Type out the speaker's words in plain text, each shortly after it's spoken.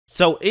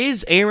So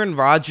is Aaron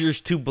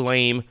Rodgers to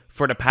blame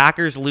for the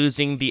Packers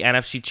losing the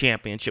NFC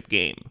Championship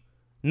game?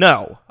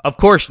 No, of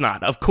course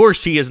not. Of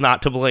course he is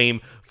not to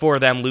blame for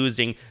them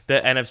losing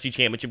the NFC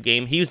Championship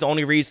game. He was the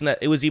only reason that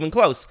it was even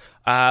close.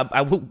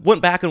 I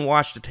went back and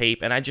watched the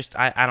tape, and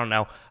I don't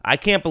know. I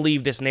can't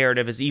believe this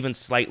narrative is even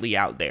slightly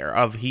out there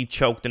of he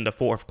choked in the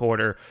fourth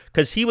quarter,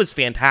 because he was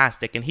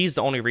fantastic, and he's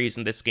the only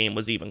reason this game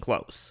was even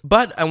close.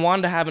 But I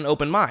wanted to have an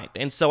open mind,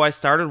 and so I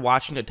started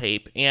watching the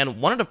tape,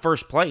 and one of the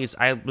first plays,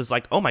 I was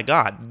like, oh my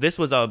god, this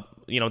was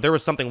there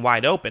was something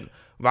wide open.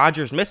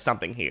 Rodgers missed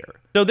something here.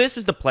 So this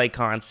is the play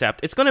concept.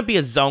 It's going to be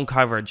a zone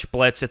coverage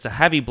blitz. It's a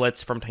heavy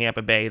blitz from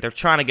Tampa Bay. They're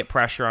trying to get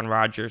pressure on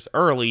Rodgers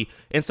early,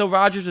 and so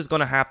Rodgers is going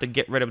to have to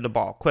get rid of the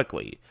ball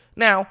quickly.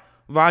 Now,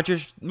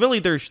 Rodgers, really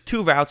there's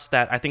two routes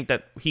that I think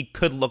that he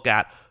could look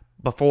at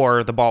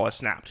before the ball is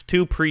snapped.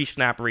 Two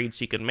pre-snap reads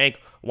he could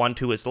make, one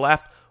to his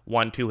left,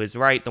 one to his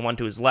right. The one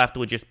to his left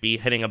would just be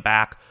hitting a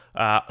back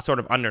sort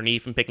of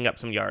underneath and picking up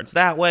some yards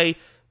that way.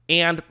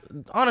 And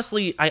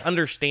honestly, I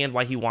understand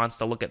why he wants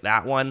to look at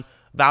that one.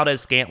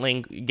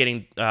 Valdez-Scantling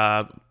getting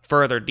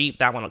further deep,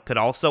 that one could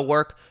also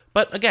work.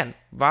 But again,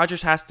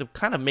 Rodgers has to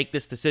kind of make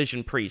this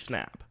decision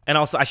pre-snap. And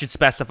also, I should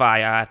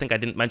specify, I think I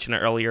didn't mention it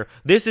earlier,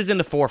 this is in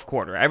the fourth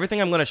quarter.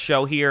 Everything I'm going to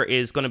show here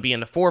is going to be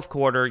in the fourth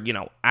quarter,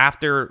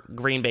 after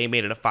Green Bay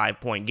made it a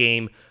 5-point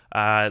game.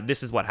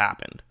 This is what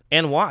happened.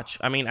 And watch,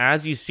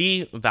 as you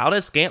see,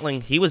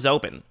 Valdez-Scantling, he was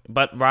open,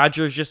 but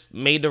Rodgers just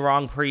made the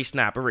wrong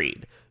pre-snap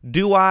read.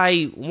 Do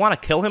I want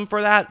to kill him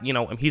for that?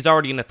 He's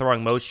already in a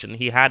throwing motion.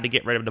 He had to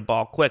get rid of the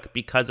ball quick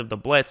because of the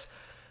blitz.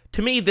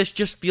 To me, this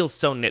just feels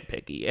so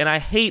nitpicky, and I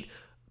hate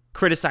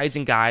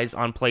criticizing guys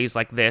on plays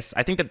like this.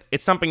 I think that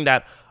it's something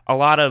that a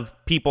lot of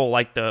people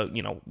like to,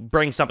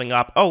 bring something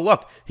up. Oh,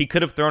 look, he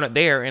could have thrown it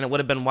there and it would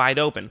have been wide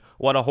open.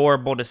 What a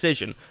horrible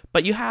decision.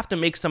 But you have to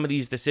make some of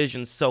these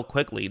decisions so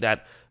quickly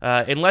that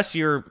unless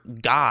you're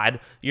God,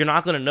 you're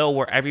not going to know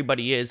where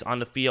everybody is on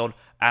the field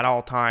at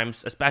all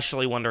times,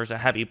 especially when there's a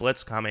heavy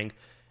blitz coming.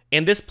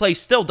 And this play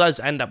still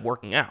does end up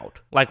working out.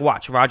 Like,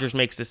 watch, Rodgers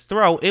makes this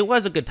throw. It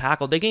was a good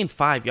tackle. They gained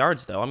 5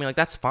 yards, though.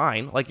 That's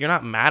fine. You're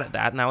not mad at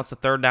that. Now it's a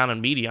third down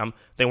and medium.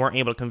 They weren't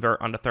able to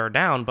convert on the third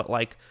down, but,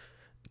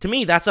 to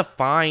me, that's a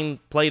fine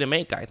play to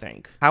make, I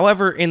think.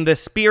 However, in the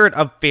spirit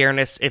of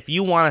fairness, if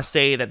you want to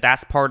say that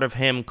that's part of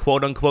him,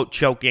 quote-unquote,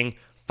 choking,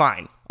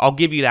 fine. I'll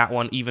give you that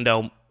one, even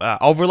though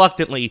I'll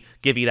reluctantly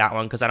give you that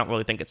one because I don't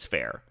really think it's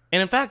fair.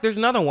 And in fact, there's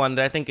another one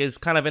that I think is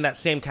kind of in that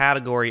same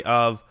category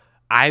of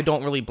I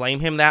don't really blame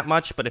him that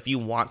much, but if you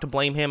want to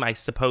blame him, I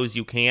suppose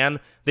you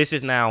can. This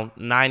is now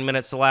 9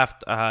 minutes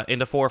left in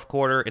the fourth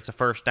quarter. It's a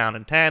first down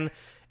and 10.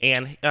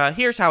 And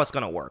here's how it's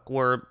going to work.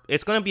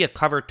 It's going to be a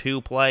cover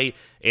 2 play.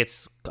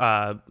 It's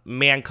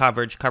man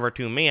coverage, cover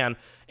 2 man.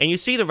 And you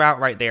see the route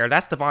right there.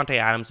 That's Davante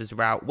Adams'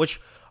 route,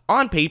 which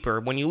on paper,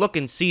 when you look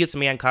and see it's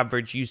man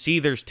coverage, you see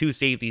there's 2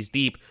 safeties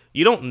deep.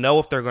 You don't know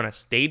if they're going to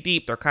stay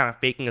deep. They're kind of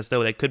faking as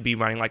though they could be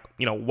running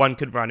one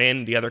could run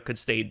in, the other could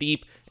stay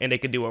deep, and they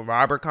could do a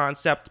robber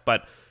concept.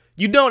 But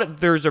you know that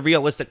there's a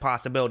realistic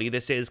possibility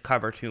this is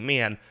cover 2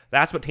 man.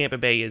 That's what Tampa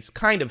Bay is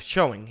kind of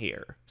showing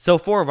here. So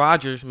for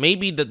Rodgers,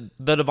 maybe the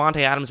Davante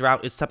Adams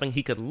route is something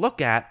he could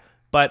look at,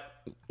 but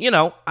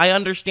I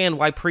understand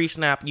why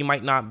pre-snap you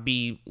might not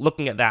be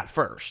looking at that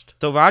first.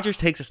 So Rodgers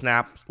takes a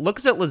snap,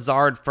 looks at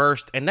Lazard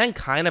first, and then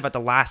kind of at the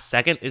last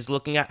second is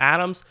looking at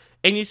Adams.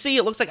 And you see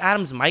it looks like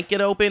Adams might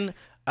get open.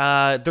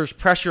 There's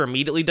pressure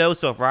immediately, though,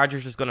 so if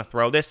Rodgers is going to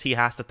throw this, he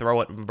has to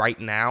throw it right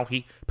now.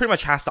 He pretty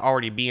much has to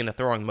already be in a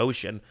throwing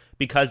motion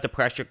because the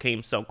pressure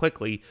came so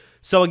quickly.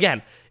 So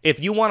again, if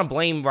you want to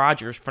blame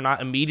Rodgers for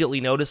not immediately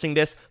noticing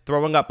this,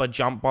 throwing up a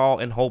jump ball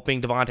and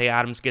hoping Davante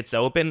Adams gets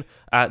open,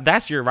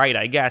 that's your right,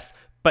 I guess.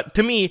 But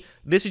to me,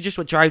 this is just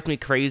what drives me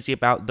crazy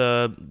about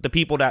the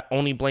people that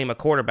only blame a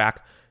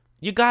quarterback.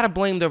 You got to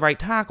blame the right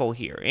tackle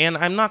here, and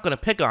I'm not going to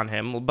pick on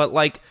him,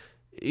 but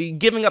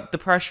giving up the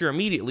pressure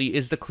immediately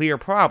is the clear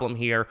problem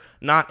here,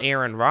 not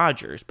Aaron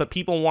Rodgers. But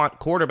people want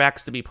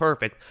quarterbacks to be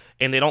perfect,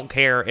 and they don't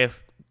care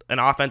if an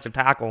offensive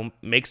tackle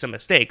makes a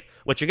mistake,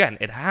 which, again,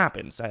 it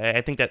happens. I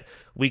think that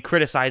we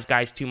criticize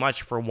guys too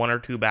much for 1 or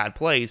 2 bad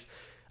plays.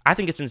 I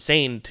think it's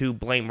insane to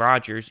blame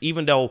Rodgers,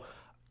 even though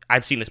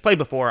I've seen this play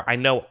before. I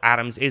know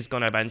Adams is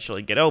going to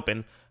eventually get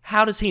open.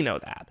 How does he know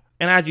that?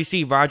 And as you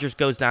see, Rodgers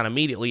goes down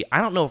immediately.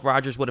 I don't know if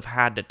Rodgers would have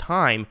had the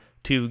time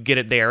to get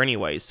it there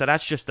anyways. So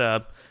that's just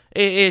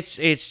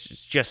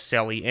it's just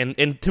silly.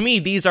 And to me,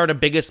 these are the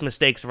biggest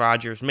mistakes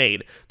Rodgers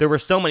made. There were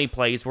so many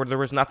plays where there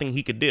was nothing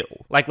he could do.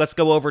 Let's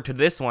go over to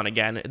this one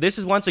again. This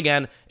is, once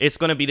again, it's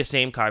going to be the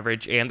same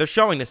coverage, and they're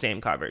showing the same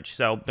coverage,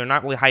 so they're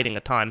not really hiding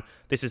a ton.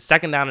 This is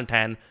second down and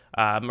 10.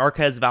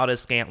 Marquez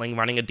Valdez-Scantling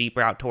running a deep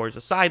route towards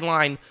the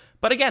sideline.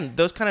 But again,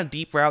 those kind of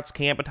deep routes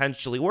can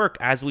potentially work,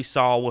 as we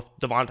saw with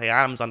Davante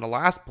Adams on the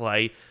last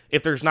play.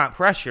 If there's not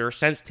pressure,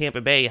 since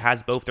Tampa Bay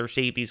has both their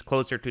safeties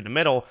closer to the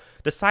middle,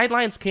 the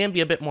sidelines can be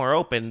a bit more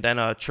open than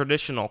a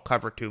traditional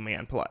cover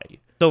 2-man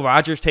play. So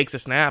Rodgers takes a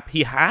snap.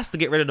 He has to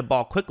get rid of the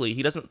ball quickly.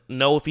 He doesn't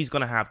know if he's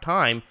going to have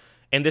time.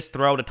 And this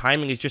throw, the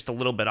timing is just a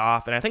little bit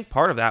off. And I think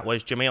part of that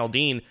was Jamel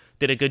Dean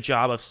did a good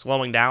job of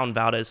slowing down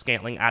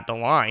Valdez-Scantling at the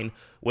line,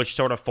 which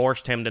sort of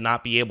forced him to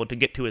not be able to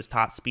get to his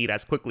top speed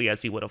as quickly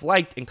as he would have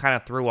liked and kind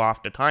of threw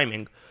off the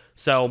timing.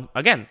 So,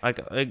 again,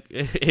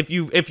 if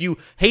you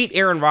hate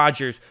Aaron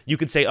Rodgers, you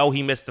could say, oh,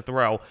 he missed the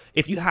throw.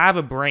 If you have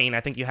a brain, I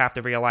think you have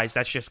to realize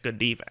that's just good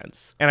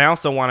defense. And I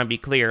also want to be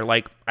clear,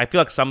 I feel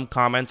like some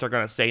comments are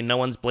going to say no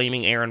one's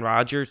blaming Aaron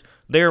Rodgers.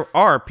 There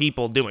are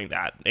people doing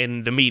that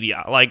in the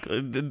media.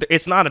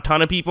 It's not a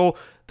ton of people.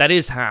 That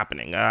is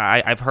happening.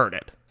 I've heard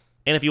it.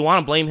 And if you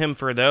want to blame him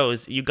for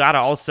those, you got to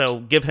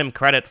also give him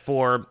credit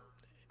for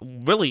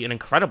really an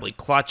incredibly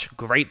clutch,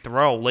 great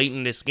throw late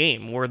in this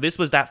game, where this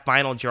was that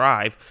final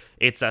drive.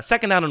 It's a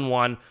 2nd down and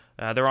 1.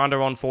 They're on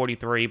their own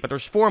 43, but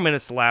there's 4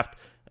 minutes left.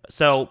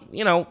 So,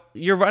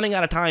 you're running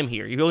out of time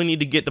here. You really need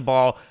to get the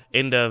ball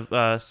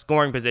into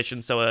scoring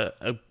position, so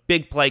a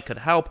big play could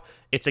help.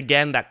 It's,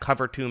 again, that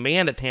cover 2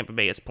 man that Tampa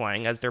Bay is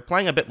playing, as they're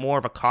playing a bit more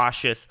of a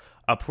cautious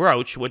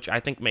approach, which I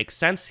think makes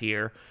sense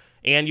here.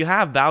 And you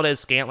have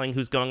Valdez-Scantling,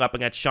 who's going up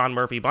against Sean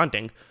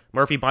Murphy-Bunting.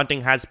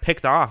 Murphy-Bunting has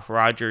picked off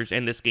Rodgers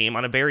in this game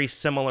on a very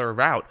similar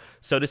route.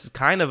 So this is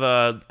kind of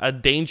a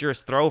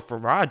dangerous throw for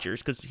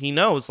Rodgers, because he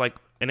knows, an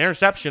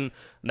interception,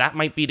 that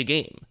might be the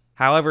game.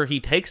 However, he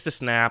takes the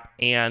snap,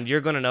 and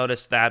you're going to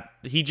notice that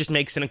he just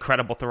makes an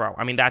incredible throw.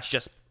 I mean,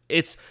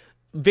 it's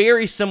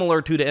very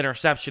similar to the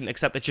interception,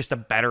 except it's just a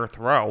better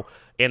throw,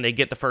 and they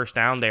get the first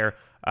down there,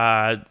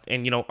 and,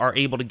 are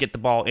able to get the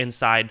ball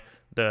inside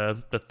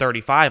the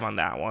 35 on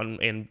that one.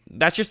 And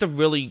that's just a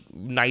really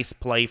nice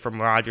play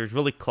from Rodgers,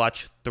 really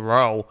clutch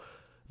throw.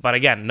 But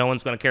again, no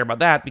one's going to care about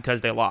that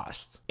because they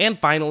lost. And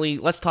finally,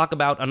 let's talk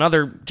about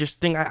another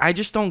thing I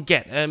just don't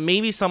get.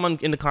 Maybe someone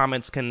in the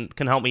comments can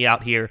help me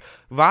out here.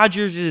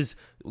 Rodgers is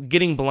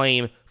getting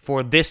blame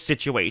for this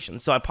situation.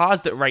 So I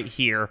paused it right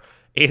here.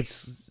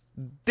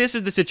 This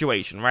is the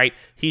situation, right?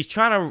 He's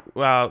trying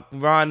to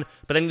run,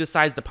 but then he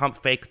decides to pump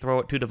fake, throw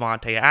it to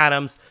Davante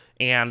Adams.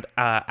 And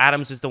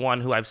Adams is the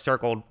one who I've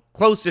circled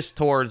closest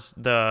towards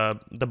the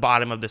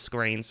bottom of the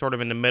screen, sort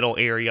of in the middle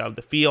area of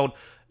the field.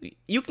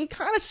 You can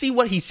kind of see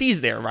what he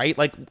sees there, right?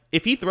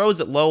 If he throws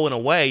it low and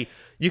away,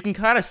 you can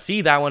kind of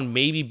see that one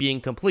maybe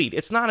being complete.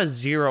 It's not a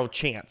 0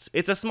 chance.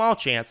 It's a small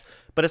chance,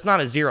 but it's not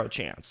a 0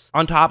 chance.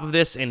 On top of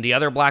this, in the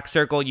other black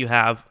circle, you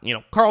have,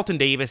 Carlton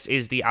Davis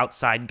is the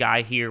outside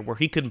guy here, where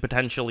he could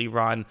potentially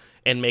run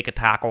and make a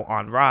tackle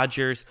on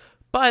Rodgers.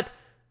 But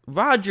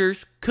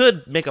Rodgers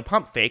could make a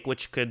pump fake,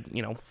 which could,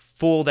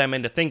 fool them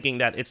into thinking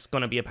that it's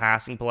going to be a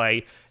passing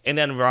play, and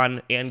then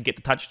run and get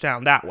the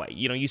touchdown that way.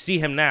 You see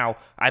him now.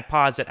 I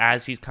pause it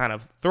as he's kind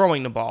of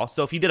throwing the ball.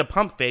 So if he did a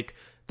pump fake,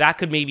 that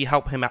could maybe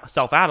help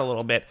himself out a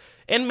little bit,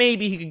 and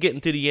maybe he could get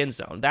into the end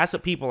zone. That's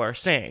what people are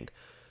saying.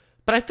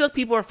 But I feel like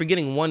people are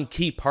forgetting one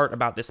key part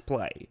about this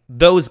play.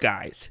 Those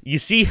guys. You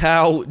see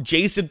how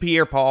Jason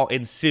Pierre-Paul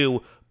and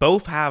Sue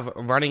both have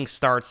running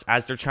starts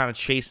as they're trying to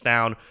chase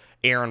down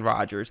Aaron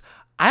Rodgers.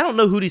 I don't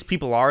know who these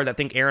people are that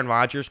think Aaron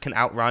Rodgers can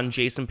outrun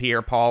Jason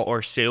Pierre-Paul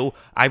or Sue.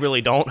 I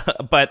really don't,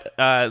 but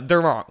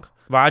they're wrong.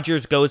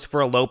 Rodgers goes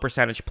for a low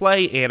percentage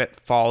play, and it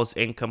falls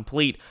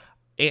incomplete.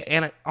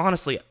 And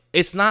honestly,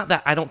 it's not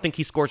that I don't think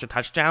he scores a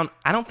touchdown.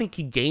 I don't think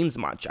he gains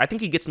much. I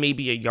think he gets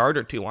maybe a yard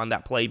or two on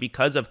that play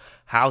because of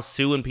how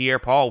Sue and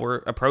Pierre-Paul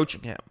were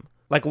approaching him.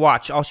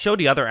 Watch, I'll show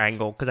the other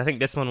angle, because I think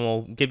this one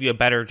will give you a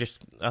better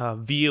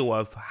view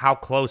of how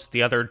close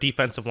the other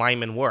defensive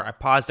linemen were. I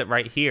paused it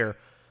right here.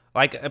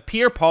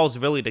 Pierre-Paul's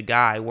really the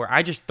guy where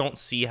I just don't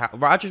see how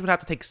Rodgers would have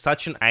to take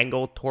such an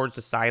angle towards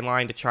the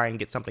sideline to try and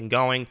get something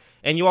going.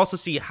 And you also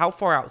see how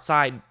far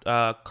outside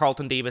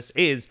Carlton Davis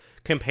is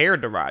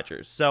compared to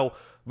Rodgers. So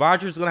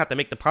Rodgers is going to have to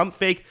make the pump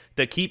fake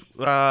to keep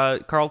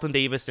Carlton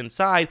Davis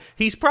inside.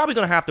 He's probably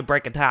going to have to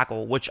break a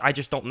tackle, which I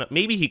just don't know.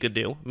 Maybe he could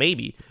do,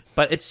 maybe.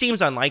 But it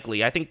seems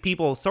unlikely. I think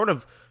people sort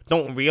of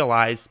don't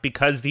realize,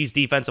 because these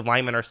defensive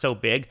linemen are so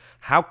big,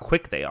 how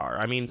quick they are.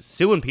 I mean,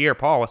 Sue and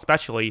Pierre-Paul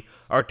especially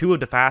are two of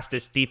the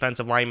fastest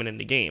defensive linemen in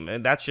the game,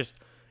 and that's just,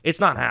 it's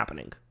not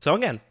happening. So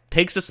again,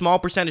 takes a small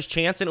percentage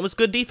chance, and it was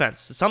good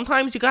defense.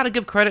 Sometimes you got to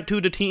give credit to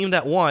the team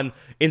that won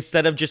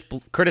instead of just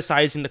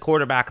criticizing the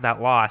quarterback that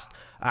lost.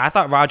 I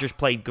thought Rodgers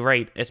played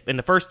great. In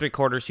the first 3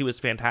 quarters, he was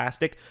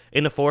fantastic.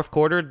 In the fourth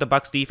quarter, the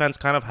Bucs defense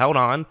kind of held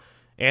on,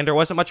 and there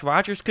wasn't much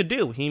Rodgers could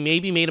do. He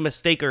maybe made a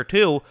mistake or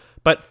two,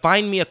 but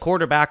find me a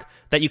quarterback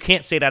that you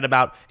can't say that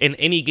about in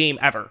any game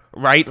ever,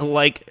 right?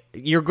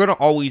 You're going to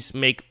always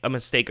make a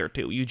mistake or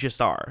two. You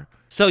just are.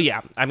 So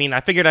yeah, I mean,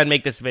 I figured I'd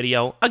make this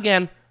video.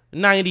 Again,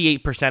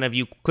 98% of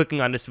you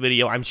clicking on this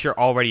video, I'm sure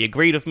already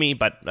agreed with me,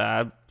 but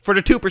for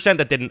the 2%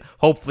 that didn't,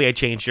 hopefully I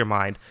changed your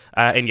mind.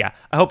 And yeah,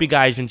 I hope you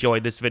guys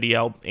enjoyed this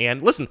video.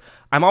 And listen,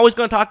 I'm always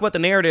going to talk about the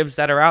narratives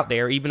that are out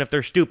there, even if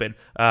they're stupid.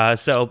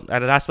 So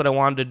that's what I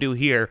wanted to do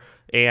here.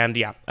 And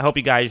yeah, I hope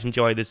you guys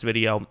enjoyed this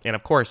video. And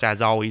of course,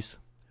 as always,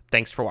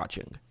 thanks for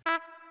watching.